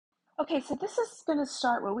Okay, so this is going to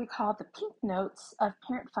start what we call the pink notes of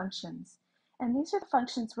parent functions. And these are the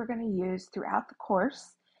functions we're going to use throughout the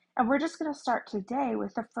course. And we're just going to start today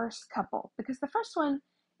with the first couple, because the first one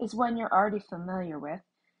is one you're already familiar with,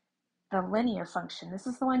 the linear function. This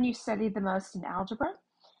is the one you studied the most in algebra.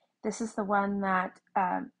 This is the one that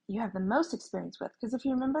you have the most experience with, because if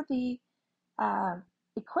you remember the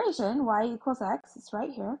equation, y equals x, it's right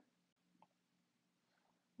here.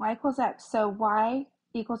 Y equals x. So y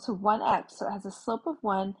equal to 1x. So it has a slope of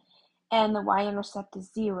 1, and the y-intercept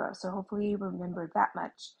is 0. So hopefully you remember that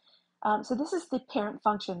much. So this is the parent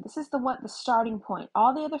function. This is the starting point.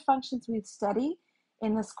 All the other functions we study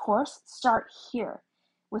in this course start here,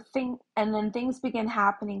 and then things begin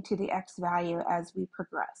happening to the x value as we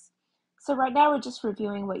progress. So right now we're just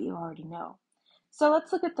reviewing what you already know. So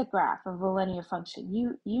let's look at the graph of the linear function.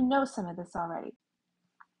 You know some of this already.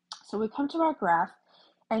 So we come to our graph,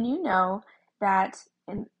 and you know that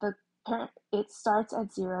in the parent, it starts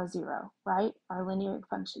at 0, 0, right? Our linear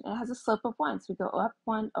function. It has a slope of 1, so we go up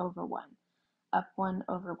 1 over 1, up 1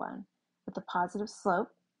 over 1. With a positive slope,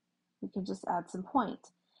 we can just add some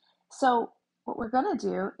points. So what we're going to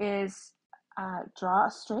do is draw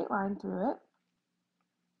a straight line through it.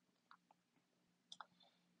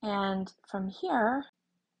 And from here,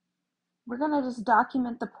 we're going to just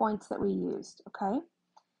document the points that we used, okay?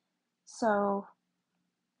 So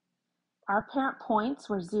our parent points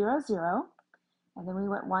were 0, 0, and then we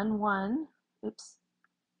went 1, 1, oops.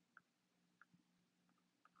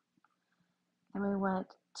 Then we went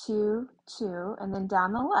 2, 2, and then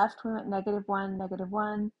down the left we went negative 1, negative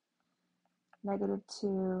 1, negative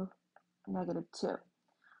 2, negative 2.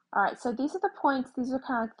 All right, so these are the points, these are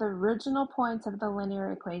kind of like the original points of the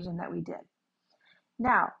linear equation that we did.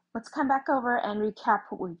 Now, let's come back over and recap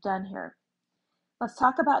what we've done here. Let's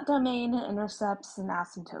talk about domain and intercepts and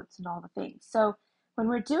asymptotes and all the things. So when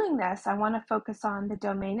we're doing this, I want to focus on the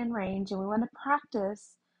domain and range, and we want to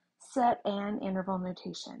practice set and interval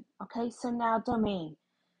notation. Okay, so now domain.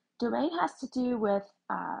 Domain has to do with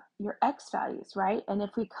your x values, right? And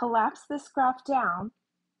if we collapse this graph down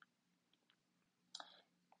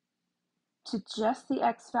to just the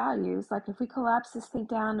x values, like if we collapse this thing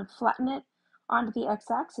down and flatten it onto the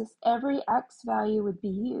x-axis, every x value would be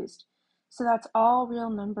used. So that's all real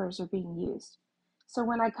numbers are being used. So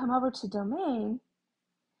when I come over to domain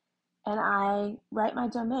and I write my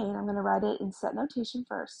domain, I'm going to write it in set notation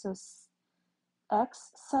first. So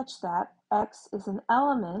x such that x is an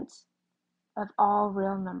element of all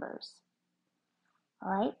real numbers. All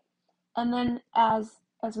right, and then as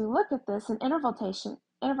we look at this in interval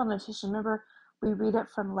notation, remember we read it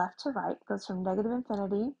from left to right. It goes from negative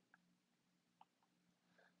infinity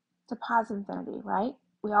to positive infinity, right?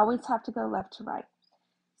 We always have to go left to right.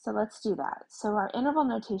 So let's do that. So our interval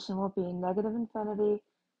notation will be negative infinity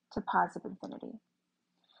to positive infinity.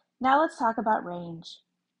 Now let's talk about range.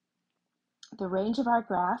 The range of our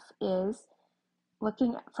graph is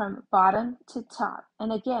looking from bottom to top.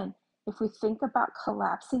 And again, if we think about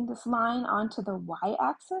collapsing this line onto the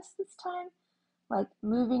y-axis this time, like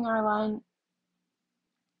moving our line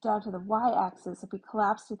down to the y-axis, if we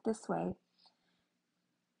collapsed it this way,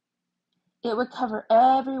 it would cover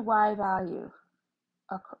every y value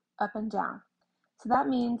up and down. So that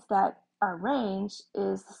means that our range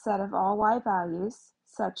is the set of all y values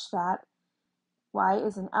such that y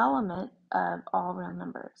is an element of all real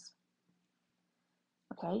numbers.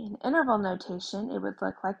 Okay, in interval notation, it would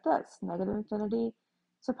look like this, negative infinity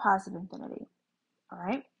to positive infinity. All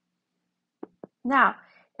right. Now,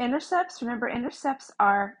 intercepts, remember intercepts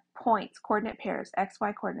are points, coordinate pairs, x,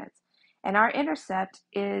 y coordinates. And our intercept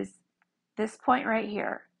is this point right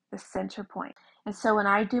here, the center point. And so when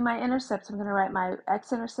I do my intercepts, I'm going to write my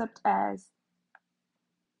x-intercept as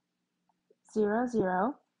 0,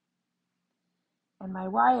 0, and my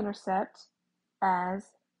y-intercept as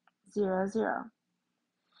 0, 0.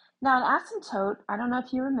 Now an asymptote, I don't know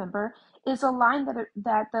if you remember, is a line that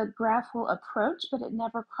the graph will approach, but it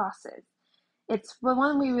never crosses. It's the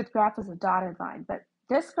one we would graph as a dotted line, but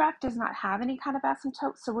this graph does not have any kind of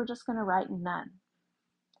asymptote, so we're just going to write none.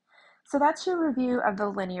 So that's your review of the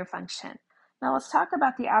linear function. Now let's talk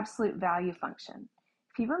about the absolute value function.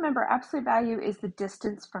 If you remember, absolute value is the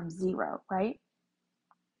distance from 0, right?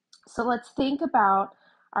 So let's think about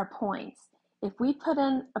our points. If we put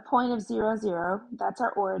in a point of 0, 0, that's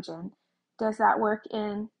our origin, does that work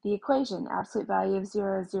in the equation? Absolute value of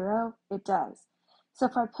 0, 0, it does. So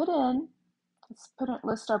if I put in,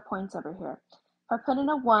 list our points over here. If I put in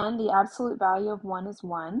a 1, the absolute value of 1 is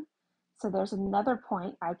 1. So there's another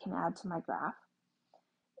point I can add to my graph.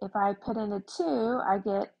 If I put in a 2, I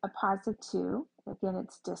get a positive 2. Again,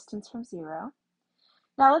 it's distance from 0.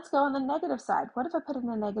 Now let's go on the negative side. What if I put in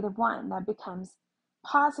a negative 1? That becomes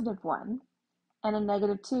positive 1, and a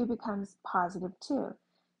negative 2 becomes positive 2.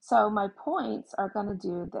 So my points are going to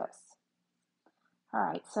do this. All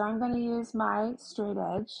right, so I'm going to use my straight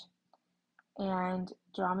edge and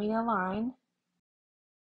draw me a line.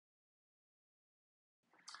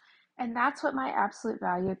 And that's what my absolute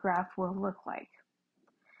value graph will look like.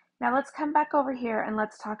 Now let's come back over here and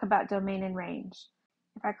let's talk about domain and range.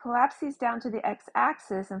 If I collapse these down to the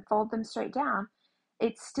x-axis and fold them straight down,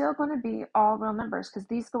 it's still going to be all real numbers because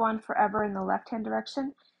these go on forever in the left-hand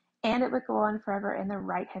direction, and it would go on forever in the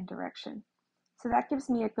right-hand direction. So that gives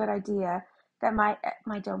me a good idea that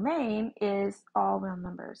my domain is all real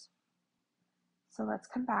numbers. So let's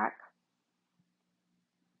come back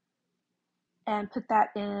and put that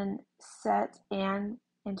in set and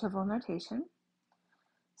interval notation.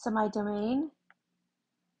 So my domain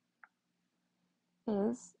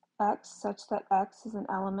is x such that x is an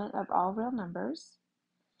element of all real numbers.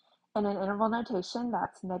 And in interval notation,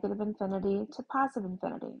 that's negative infinity to positive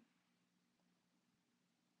infinity.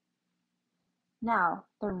 Now,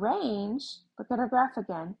 the range, look at our graph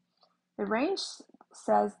again. The range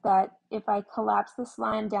says that if I collapse this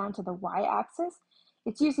line down to the y-axis,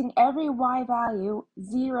 it's using every y value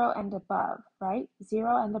 0 and above, right?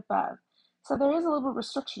 0 and above. So there is a little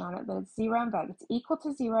restriction on it, but it's 0 and above. It's equal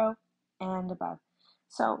to 0 and above.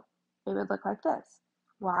 So it would look like this.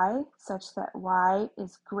 Y such that y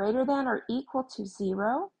is greater than or equal to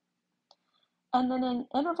 0. And then in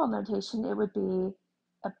interval notation, it would be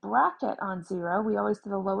a bracket on 0. We always do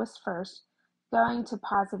the lowest first, going to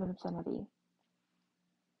positive infinity.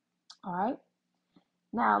 All right.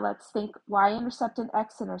 Now let's think y-intercept and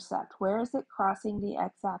x-intercept. Where is it crossing the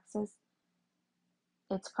x-axis?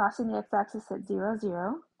 It's crossing the x-axis at 0,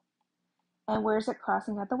 0. And where is it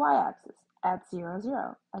crossing at the y-axis? At 0,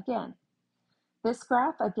 0. Again, this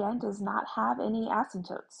graph, again, does not have any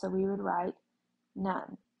asymptotes, so we would write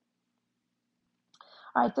none.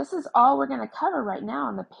 All right, this is all we're going to cover right now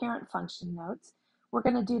on the parent function notes. We're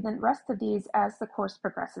going to do the rest of these as the course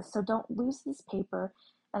progresses, so don't lose this paper,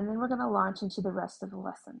 and then we're going to launch into the rest of the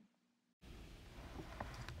lesson.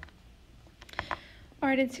 All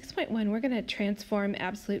right, in 6.1, we're going to transform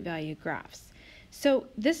absolute value graphs. So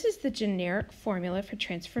this is the generic formula for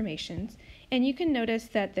transformations, and you can notice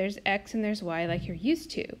that there's x and there's y like you're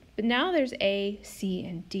used to, but now there's a, c,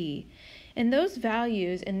 and d. And those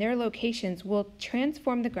values and their locations will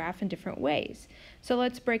transform the graph in different ways. So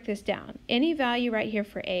let's break this down. Any value right here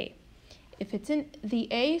for a. If it's in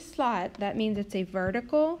the a slot, that means it's a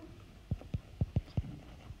vertical.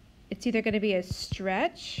 It's either going to be a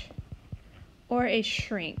stretch or a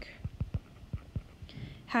shrink.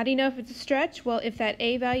 How do you know if it's a stretch? Well, if that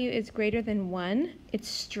a value is greater than 1, it's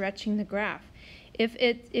stretching the graph. If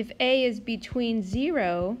a is between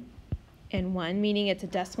 0 and 1, meaning it's a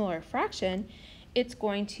decimal or a fraction, it's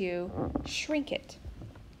going to shrink it.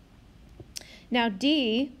 Now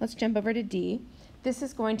D, let's jump over to D. This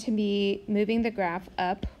is going to be moving the graph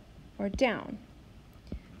up or down.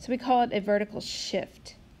 So we call it a vertical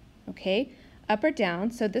shift, okay? Up or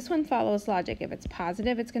down, so this one follows logic. If it's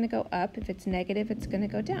positive, it's going to go up. If it's negative, it's going to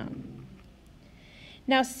go down.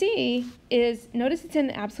 Now C is, notice it's in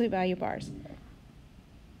the absolute value bars.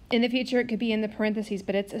 In the future, it could be in the parentheses,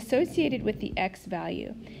 but it's associated with the x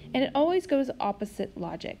value. And it always goes opposite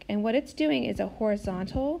logic. And what it's doing is a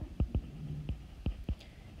horizontal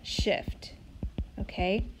shift,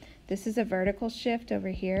 okay? This is a vertical shift over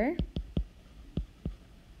here.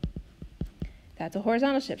 That's a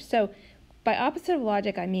horizontal shift. So by opposite of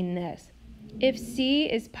logic, I mean this. If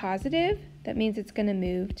C is positive, that means it's going to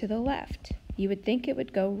move to the left. You would think it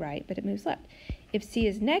would go right, but it moves left. If C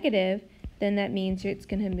is negative, then that means it's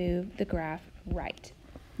going to move the graph right.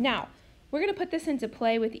 Now, we're going to put this into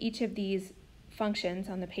play with each of these functions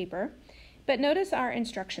on the paper, but notice our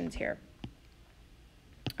instructions here.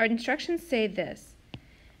 Our instructions say this: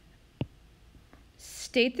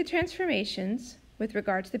 state the transformations with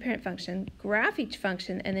regard to the parent function, graph each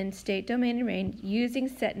function, and then state domain and range using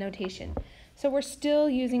set notation. So we're still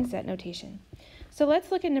using set notation. So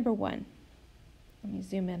let's look at number 1. Let me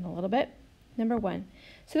zoom in a little bit. Number 1.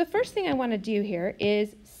 So the first thing I want to do here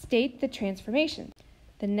is state the transformation.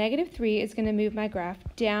 The -3 is going to move my graph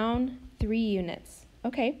down 3 units.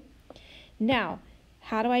 Okay. Now,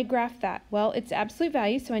 how do I graph that? Well, it's absolute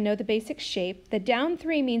value, so I know the basic shape. The down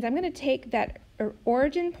 3 means I'm going to take that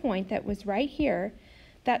origin point that was right here,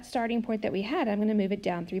 that starting point that we had, I'm going to move it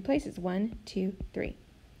down 3 places. 1, 2, 3.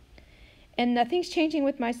 And nothing's changing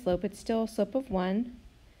with my slope. It's still a slope of 1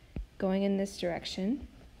 going in this direction.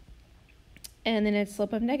 And then a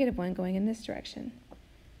slope of -1 going in this direction.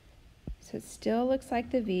 So it still looks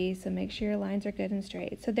like the V, so make sure your lines are good and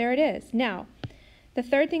straight. So there it is. Now, the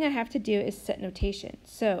third thing I have to do is set notation.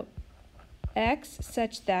 So x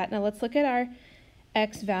such that, now let's look at our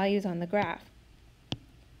x values on the graph.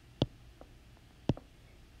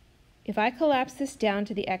 If I collapse this down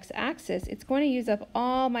to the x-axis, it's going to use up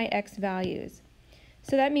all my x values.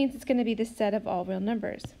 So that means it's going to be the set of all real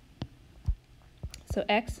numbers. So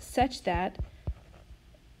x such that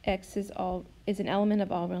x is an element of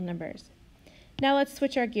all real numbers. Now let's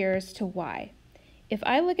switch our gears to y. If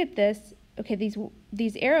I look at this, okay,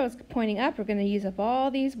 these arrows pointing up are going to use up all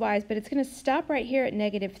these y's, but it's going to stop right here at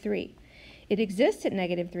 -3. It exists at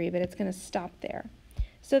 -3, but it's going to stop there.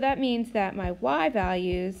 So that means that my y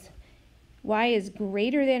values, y is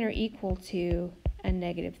greater than or equal to a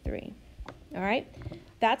 -3. All right,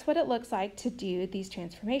 that's what it looks like to do these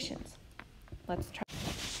transformations. Let's try.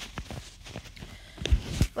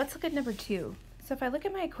 Let's look at number 2. So if I look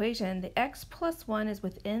at my equation, the x plus 1 is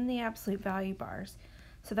within the absolute value bars.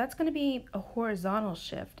 So that's going to be a horizontal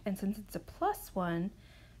shift. And since it's a plus 1,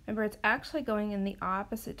 remember it's actually going in the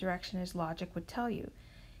opposite direction as logic would tell you.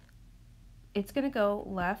 It's going to go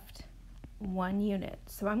left 1 unit.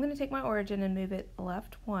 So I'm going to take my origin and move it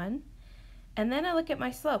left 1. And then I look at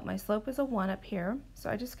my slope. My slope is a 1 up here. So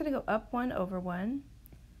I'm just going to go up 1 over 1.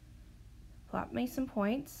 Plot me some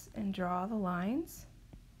points and draw the lines.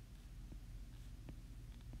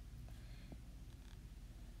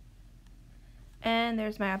 And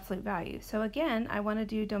there's my absolute value. So again, I want to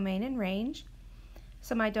do domain and range.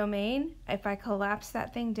 So my domain, if I collapse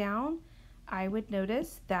that thing down, I would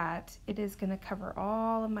notice that it is going to cover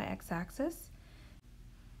all of my x-axis.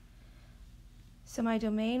 So my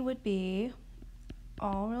domain would be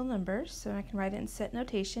all real numbers. So I can write it in set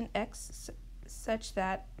notation, x such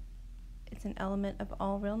that it's an element of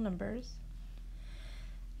all real numbers.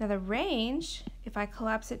 Now the range, if I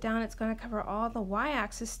collapse it down, it's going to cover all the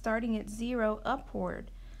y-axis starting at 0 upward.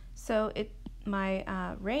 So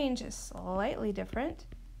my range is slightly different.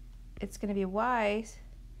 It's going to be y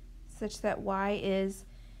such that y is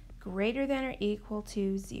greater than or equal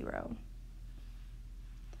to 0.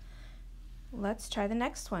 Let's try the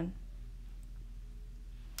next one.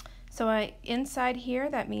 So inside here,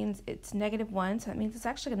 that means it's -1, so that means it's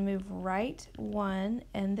actually going to move right 1,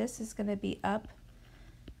 and this is going to be up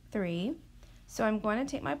 3. So I'm going to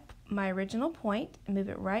take my original point and move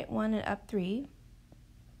it right 1 and up 3.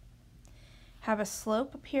 Have a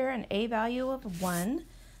slope up here, an a value of 1.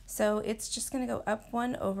 So it's just going to go up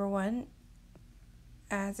 1 over 1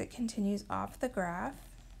 as it continues off the graph.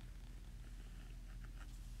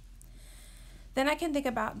 Then I can think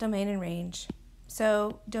about domain and range.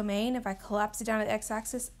 So domain, if I collapse it down to the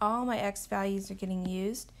x-axis, all my x values are getting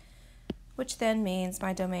used, which then means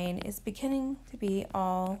my domain is beginning to be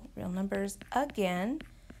all real numbers again.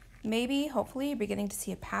 Maybe, hopefully, you're beginning to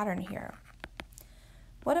see a pattern here.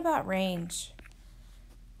 What about range?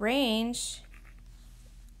 Range,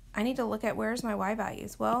 I need to look at where's my y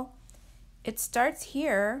values. Well, it starts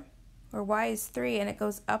here where y is 3 and it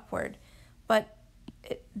goes upward, but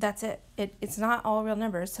that's it. It's not all real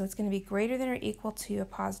numbers, so it's going to be greater than or equal to a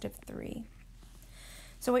 +3.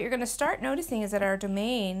 So what you're going to start noticing is that our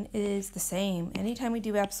domain is the same. Anytime we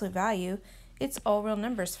do absolute value, it's all real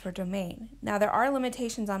numbers for domain. Now there are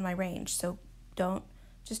limitations on my range, so don't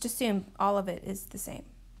just assume all of it is the same.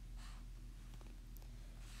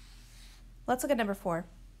 Let's look at number 4.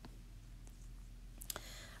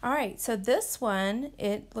 All right, so this one,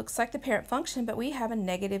 it looks like the parent function, but we have a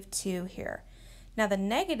 -2 here. Now the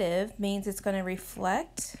negative means it's going to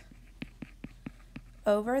reflect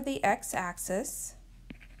over the x-axis,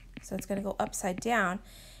 so it's going to go upside down,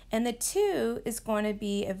 and the 2 is going to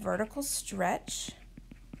be a vertical stretch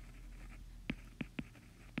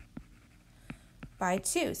by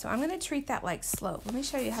 2. So I'm going to treat that like slope. Let me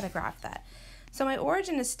show you how to graph that. So my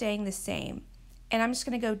origin is staying the same, and I'm just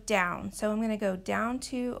going to go down. So I'm going to go down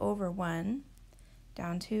 2 over 1,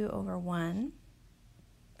 down 2 over 1.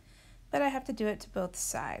 But I have to do it to both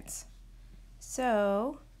sides.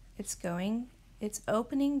 So it's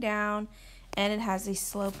opening down, and it has a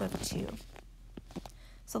slope of 2.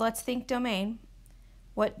 So let's think domain.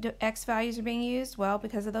 What x values are being used? Well,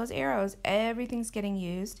 because of those arrows, everything's getting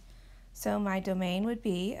used. So my domain would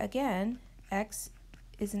be, again, x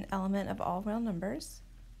is an element of all real numbers.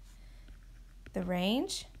 The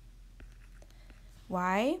range,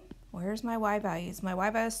 y, where's my y values? My y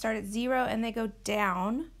values start at 0 and they go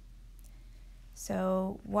down.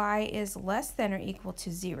 So y is less than or equal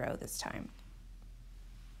to 0 this time.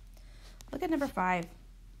 Look at number 5.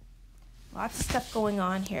 Lots of stuff going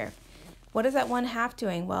on here. What is that 1/2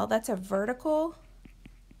 doing? Well, that's a vertical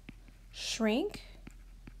shrink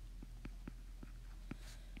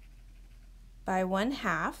by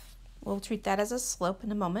 1/2. We'll treat that as a slope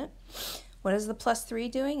in a moment. What is the plus 3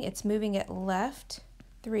 doing? It's moving it left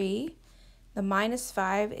 3. The minus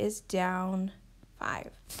 5 is down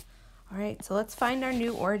 5. All right, so let's find our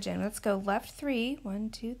new origin. Let's go left 3, 1,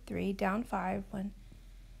 2, 3, down 5, 1.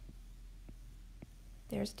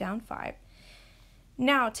 There's down 5.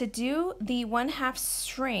 Now, to do the 1/2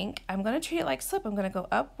 shrink, I'm going to treat it like slope. I'm going to go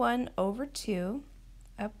up 1 over 2,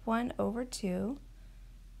 up 1 over 2.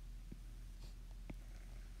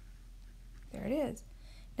 There it is.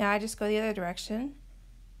 Now I just go the other direction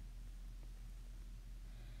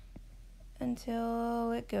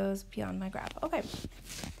until it goes beyond my graph. Okay,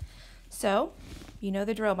 so you know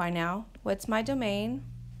the drill by now. What's my domain?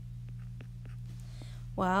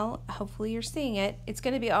 Well, hopefully you're seeing it. It's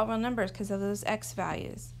going to be all real numbers because of those x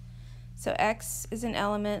values. So x is an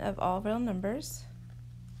element of all real numbers.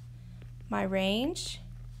 My range,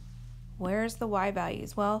 where's the y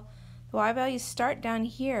values? Well, the y values start down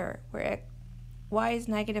here where y is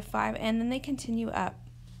 -5 and then they continue up.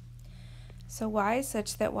 So y is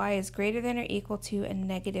such that y is greater than or equal to a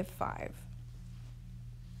 -5.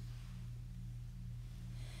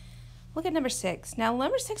 Look at number 6. Now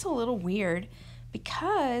number 6 is a little weird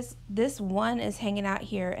because this 1 is hanging out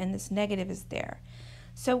here and this negative is there.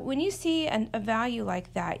 So when you see a value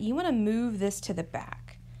like that, you want to move this to the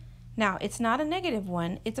back. Now it's not a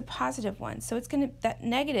 -1, it's a +1. So it's going to, that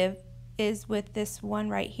negative is with this 1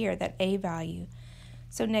 right here, that a value.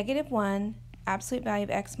 So -1, absolute value of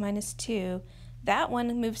x minus 2, that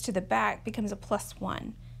one moves to the back, becomes a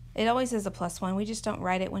 +1. It always is a +1, we just don't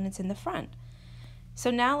write it when it's in the front.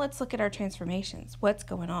 So now let's look at our transformations. What's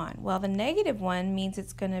going on? Well, the -1 means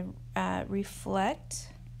it's going to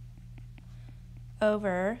reflect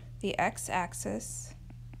over the x-axis.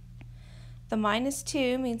 The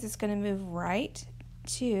 -2 means it's going to move right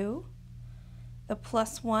 2. The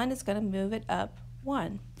 +1 is going to move it up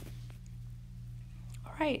 1.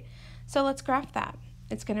 All right, so let's graph that.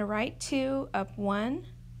 It's going to right 2 up 1,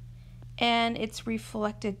 and it's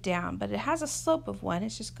reflected down, but it has a slope of 1.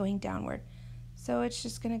 It's just going downward. So it's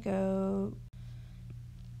just going to go.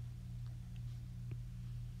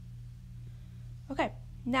 Okay,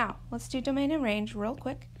 now let's do domain and range real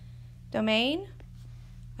quick. Domain,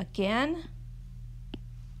 again,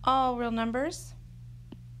 all real numbers.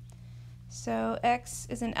 So x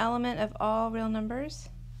is an element of all real numbers.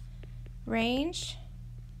 Range,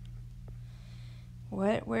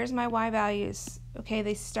 where's my y values? Okay,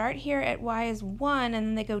 they start here at y is 1 and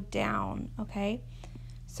then they go down, okay?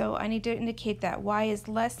 So I need to indicate that y is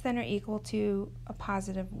less than or equal to a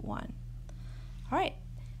 +1. All right,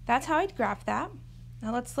 that's how I'd graph that.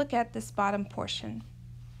 Now let's look at this bottom portion.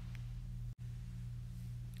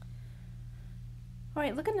 All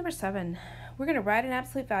right, look at number 7. We're going to write an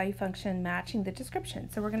absolute value function matching the description.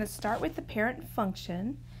 So we're going to start with the parent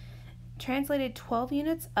function, translated 12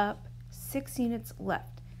 units up, 6 units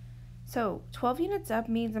left. So 12 units up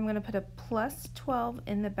means I'm going to put a +12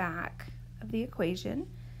 in the back of the equation.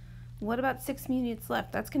 What about 6 units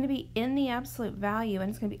left? That's going to be in the absolute value, and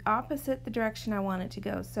it's going to be opposite the direction I want it to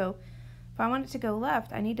go. So if I want it to go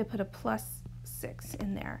left, I need to put a +6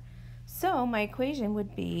 in there. So my equation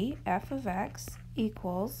would be f of x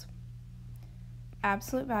equals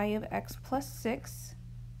absolute value of x plus 6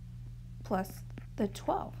 plus the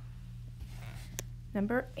 12.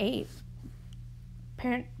 Number 8,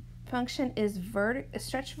 parent function is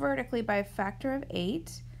stretched vertically by a factor of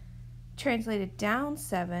 8, translated down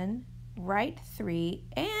 7, right 3,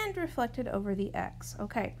 and reflected over the x.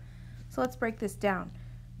 Okay, so let's break this down.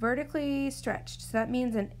 Vertically stretched, so that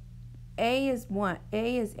means an A is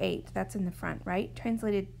 8, that's in the front, right?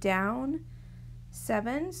 Translated down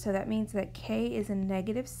 7, so that means that k is a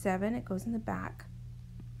 -7, it goes in the back.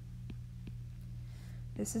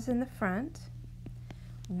 This is in the front.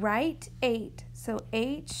 Right 8, so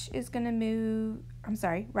h is going to move,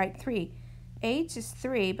 right 3. H is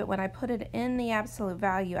 3, but when I put it in the absolute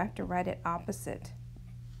value, I have to write it opposite.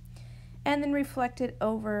 And then reflect it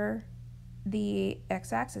over the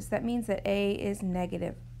x-axis. That means that A is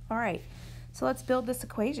negative. All right, so let's build this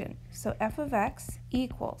equation. So f of x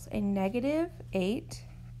equals a -8,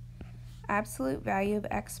 absolute value of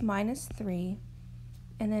x minus 3,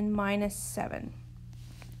 and then -7.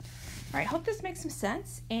 All right, hope this makes some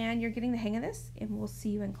sense and you're getting the hang of this, and we'll see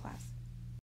you in class.